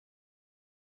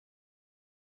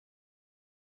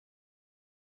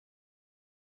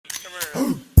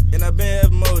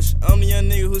motion. I'm the young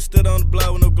nigga who stood on the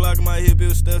block with no Glock in my hip, it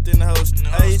was stuffed in the host.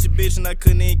 I hit your bitch and I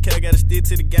couldn't even care, gotta stick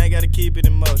to the gang, gotta keep it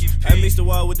in motion. I mix the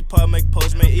wall with the pot, make a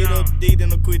post, man, eat up the D,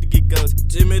 then I'm quick to get ghost.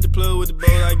 Jim hit the plug with the boat,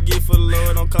 I can get for the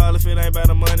Lord, don't call if it ain't about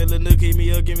the money. Lil' Nook hit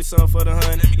me up, give me something for the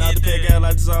honey. Now the pack out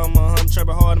like this all my hum,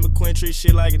 trapping hard in McQueen, treat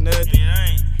shit like it nothing.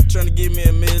 Tryna get me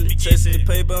a million, chasing the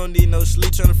paper, don't need no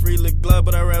sleep, tryna free look Glock,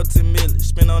 but I route 10 million.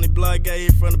 Spin on the block, got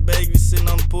here from the bag, we sitting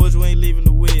on the porch, we ain't leaving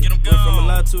the wheel. Went from a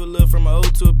lot to a little, from a O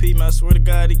to a P, man, I swear to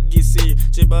God, it can get serious.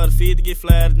 Just bought a feed to get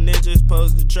fly out of the net, just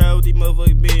posted to try with these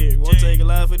motherfucking beers. Won't take a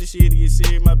lot for this shit to get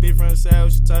serious, my bitch from the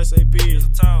south, she touch say peers.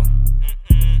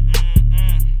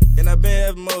 And I been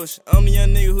having motion. I'm the young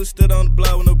nigga who stood on the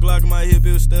block with no Glock in my hip,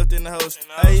 it was stuffed in the host.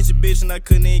 I hit your bitch and I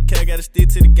couldn't even care, gotta stick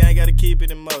to the gang, gotta keep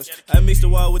it in motion. I mix the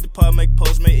wall with the pot, make a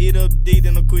post, man, eat up the D,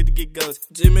 then I'm quick to get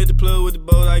ghost. Jim hit the plug with the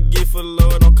boat, I can get for the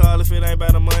Lord, don't call if it ain't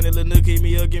about the money. Lil' Nook hit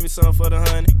me up, give me something for the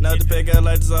honey. Now the pack out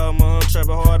like this all my hum,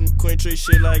 trapping hard in McQueen, treat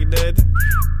shit like nothing.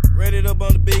 Rated up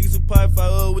on the biggest who pipe, I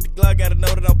up with the Glock, gotta know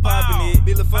that I'm popping it.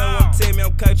 Be the fun wanna tell me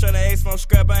I'm cock, tryna ask if I'm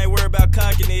scrap, I ain't worried about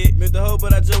cocking it. Missed the hoe,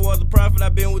 but I just want the profit, I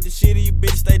been with the shitty, you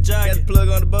bitch stay jogging. Got the plug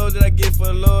on the boat that I get for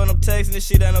the Lord, I'm taxing this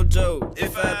shit, ain't no joke.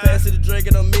 If I pass it to Drake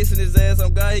and I'm missing his ass,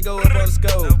 on God, he go up on the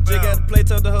scope. Just got the plate,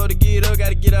 told the hoe to get up,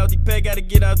 gotta get out the pack, gotta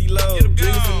get out the load.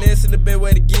 Really finesse in the best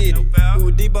way to get it. We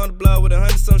were deep on the block with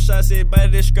 100-some shots, everybody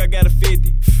that scrap got a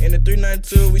 50. In the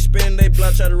 392, we spinning they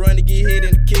block, try to run to get hit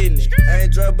in the kidney. I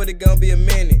ain't drunk, but it gon' be a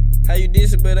minute. How you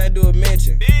diss it, but I ain't do a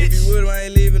mention. If you would, I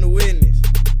ain't leaving a witness.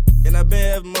 And I been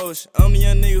having motion. I'm the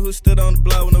young nigga who stood on the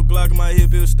block with no Glock in my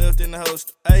hip, it was stuffed in the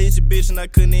host. I hit your bitch and I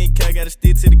couldn't even care, gotta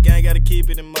stick to the gang, gotta keep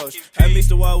it in motion. I mix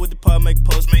the wall with the pot, make a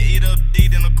post, man, eat up the D,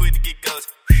 then I'm quick to get ghost.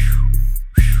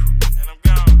 And I'm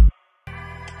gone.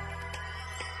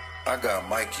 I got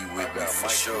Mikey with me for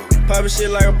sure. Poppin' shit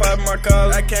like I'm poppin' my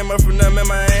collar. I came up from nothing,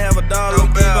 man, I ain't have a dollar. Deep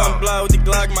on the block with the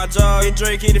Glock in my jaw. Hit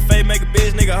Drake, hit the face, make a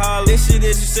bitch nigga holler. This shit that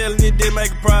you sellin', it did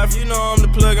make a profit. You know I'm the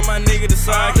plug and my nigga the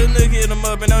sock. Lil' Nook hit him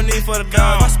up and no need for the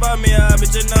dog. If I spot me out,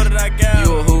 but just know that I got.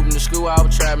 You a hoop in the school, I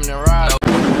was trapping and robbing.